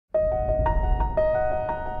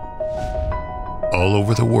all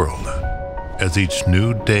over the world, as each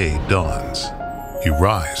new day dawns, you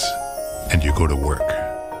rise and you go to work.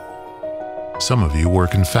 Some of you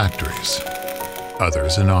work in factories,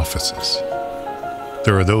 others in offices.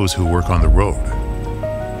 There are those who work on the road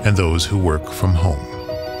and those who work from home.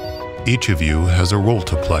 Each of you has a role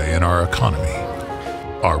to play in our economy,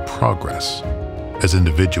 our progress, as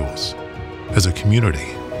individuals, as a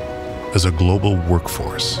community, as a global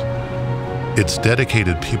workforce. It's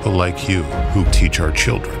dedicated people like you who teach our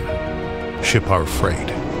children, ship our freight,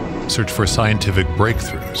 search for scientific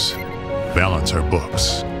breakthroughs, balance our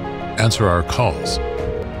books, answer our calls,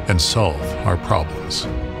 and solve our problems.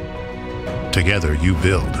 Together you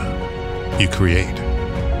build, you create,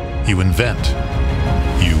 you invent,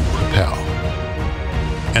 you propel.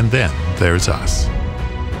 And then there's us,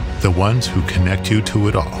 the ones who connect you to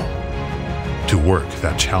it all, to work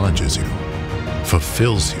that challenges you,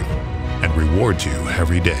 fulfills you, and rewards you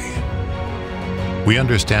every day. We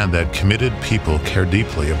understand that committed people care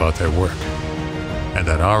deeply about their work, and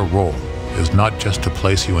that our role is not just to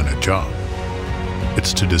place you in a job.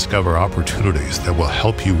 It's to discover opportunities that will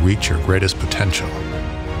help you reach your greatest potential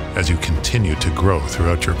as you continue to grow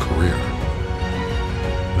throughout your career.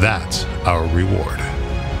 That's our reward,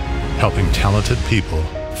 helping talented people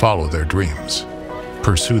follow their dreams,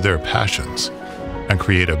 pursue their passions, and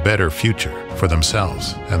create a better future for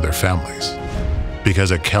themselves and their families.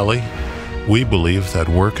 Because at Kelly, we believe that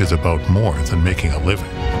work is about more than making a living.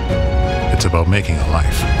 It's about making a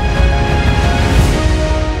life.